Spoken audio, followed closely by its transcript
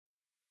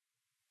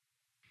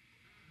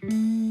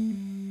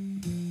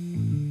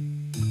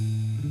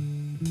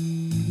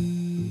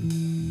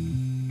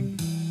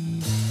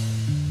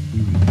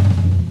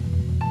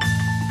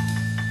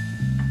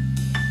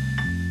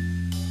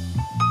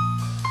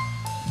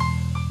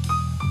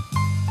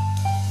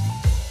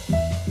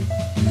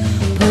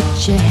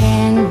Put your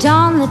hand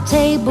on the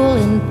table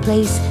and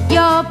place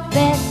your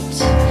bet.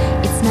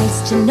 It's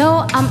nice to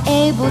know I'm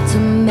able to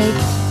make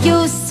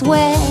you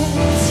sweat.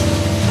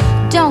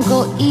 Don't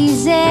go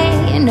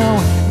easy, no,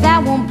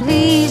 that won't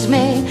please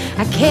me.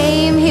 I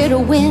came here to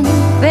win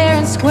fair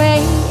and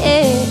square.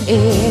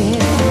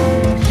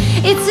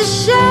 It's a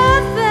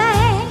sure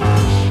thing,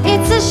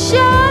 it's a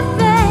sure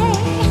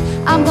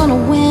thing, I'm gonna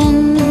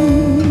win.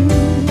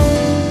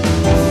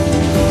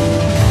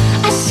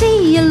 I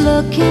see you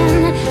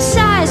looking,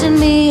 sizing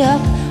me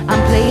up.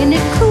 I'm playing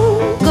it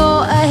cool,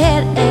 go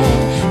ahead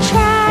and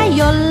try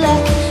your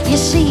luck. You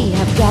see,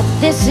 I've got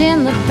this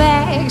in the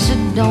bag, so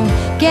don't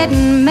get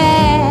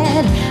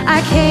mad.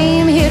 I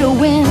came here to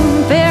win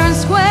fair and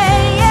square.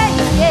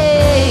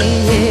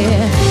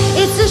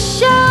 It's a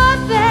sure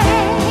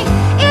thing,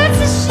 it's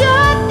a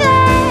sure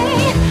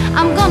thing,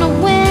 I'm gonna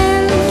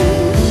win.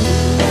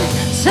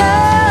 So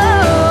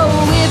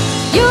if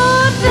you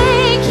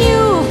think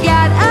you've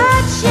got a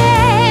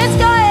chance,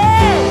 go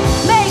ahead,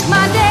 make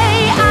my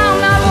day, I'm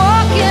not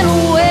walking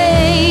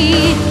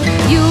away.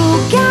 You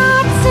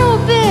got too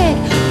big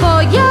for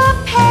your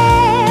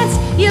pants,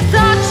 you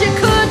thought you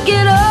could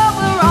get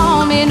over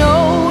on me.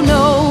 No,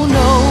 no,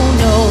 no,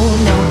 no,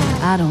 no,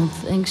 I don't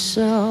think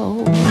so.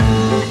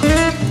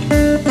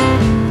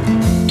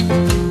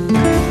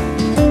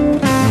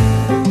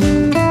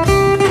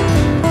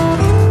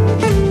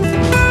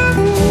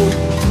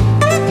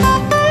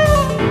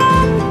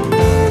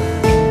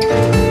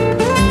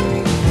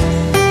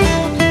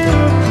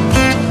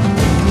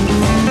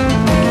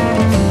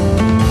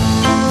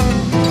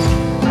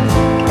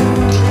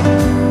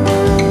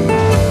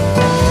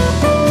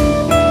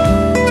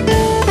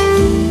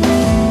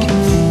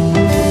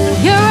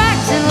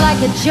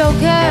 A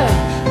joker,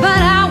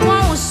 but I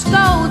won't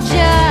scold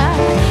ya.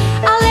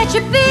 I'll let you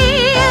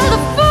feel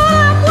the fool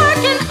I'm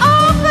working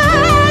over.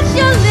 As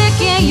you're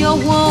licking your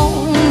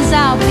wounds,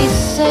 I'll be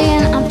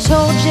saying I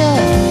told ya.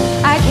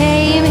 I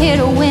came here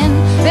to win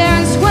fair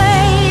and square.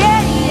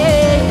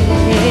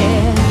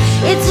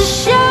 It's a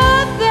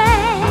sure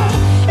thing,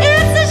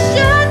 it's a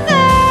sure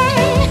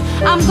thing,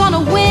 I'm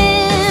gonna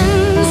win.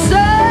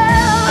 So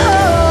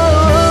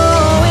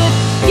if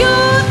you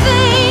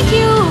think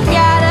you've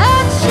got a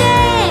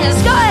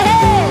chance, go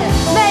ahead,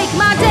 make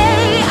my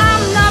day,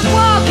 I'm not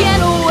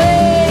walking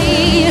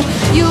away.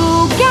 You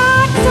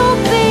got too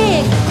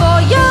big for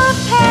your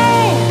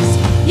pants,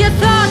 you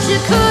thought you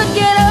could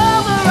get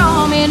over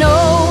on me.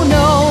 No,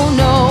 no,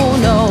 no,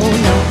 no,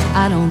 no,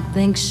 I don't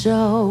think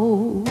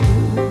so.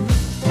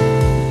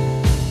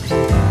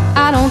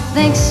 I don't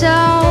think so.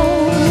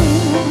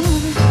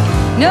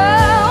 No,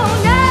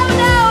 no,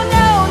 no,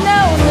 no, no,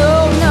 no,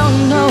 no,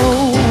 no.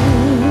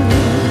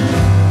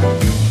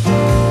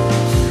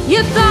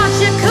 You thought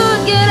you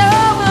could get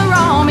over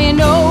on me.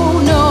 No,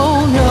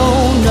 no, no,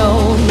 no,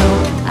 no,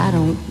 I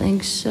don't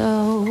think so.